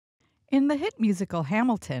In the hit musical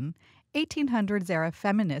Hamilton, 1800s-era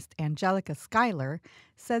feminist Angelica Schuyler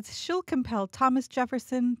says she'll compel Thomas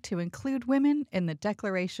Jefferson to include women in the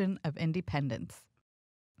Declaration of Independence.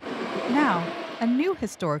 Now, a new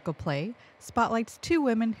historical play spotlights two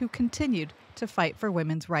women who continued to fight for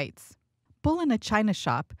women's rights. Bull in a China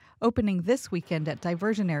Shop, opening this weekend at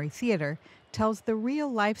Diversionary Theater, tells the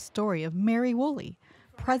real-life story of Mary Woolley,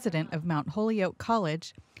 president of Mount Holyoke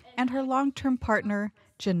College, and her long-term partner,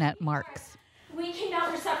 Jeanette Marks. We came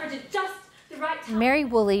out for suffrage at just the right time. Mary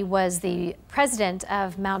Woolley was the president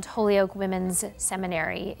of Mount Holyoke Women's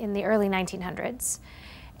Seminary in the early 1900s.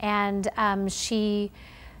 And she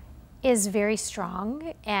is very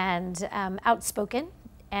strong and outspoken.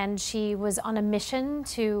 And she was on a mission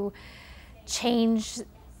to change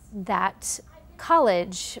that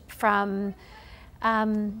college from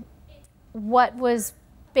what was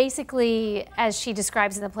basically, as she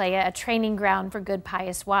describes in the play, a training ground for good,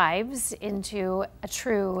 pious wives into a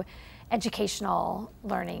true educational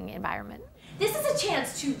learning environment. This is a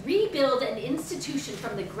chance to rebuild an institution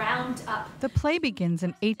from the ground up. The play begins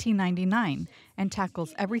in 1899 and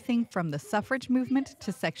tackles everything from the suffrage movement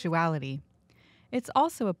to sexuality. It's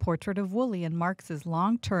also a portrait of Woolley and Marx's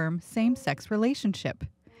long-term same-sex relationship.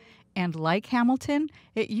 And like Hamilton,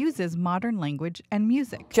 it uses modern language and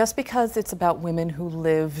music. Just because it's about women who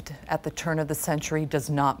lived at the turn of the century does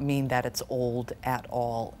not mean that it's old at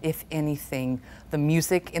all. If anything, the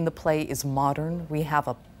music in the play is modern. We have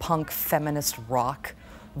a punk feminist rock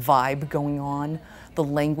vibe going on. The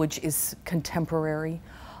language is contemporary.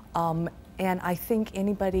 And I think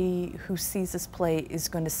anybody who sees this play is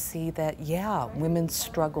going to see that, yeah, women's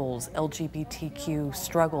struggles, LGBTQ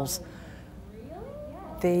struggles,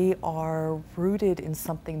 they are rooted in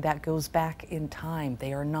something that goes back in time.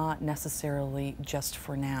 They are not necessarily just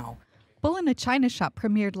for now. Bull in a China Shop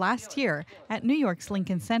premiered last year at New York's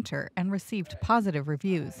Lincoln Center and received positive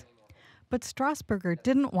reviews. But Strasburger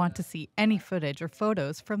didn't want to see any footage or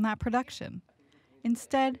photos from that production.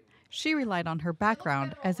 Instead, she relied on her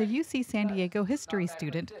background as a UC San Diego history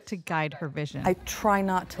student to guide her vision. I try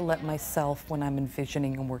not to let myself, when I'm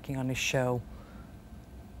envisioning and working on a show,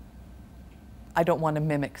 I don't want to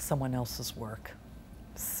mimic someone else's work.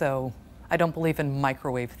 So I don't believe in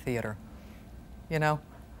microwave theater. You know,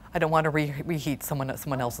 I don't want to reheat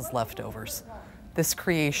someone else's leftovers. This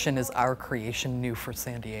creation is our creation, new for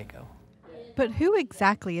San Diego. But who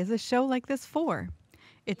exactly is a show like this for?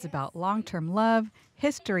 It's about long-term love,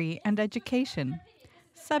 history, and education,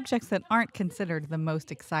 subjects that aren't considered the most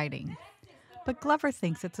exciting. But Glover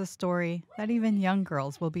thinks it's a story that even young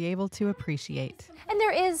girls will be able to appreciate. And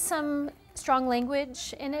there is some strong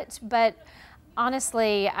language in it, but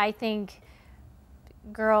honestly, I think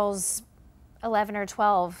girls 11 or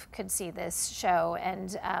 12 could see this show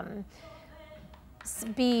and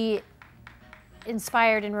be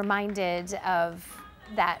inspired and reminded of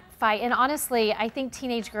that fight. And honestly, I think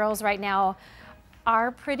teenage girls right now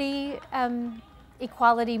are pretty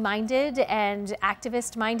equality-minded and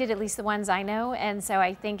activist-minded, at least the ones I know. And so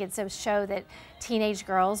I think it's a show that teenage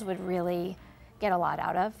girls would really get a lot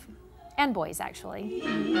out of. And boys, actually.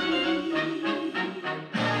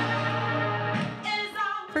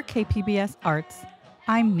 For KPBS Arts,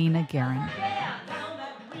 I'm Nina Guerin.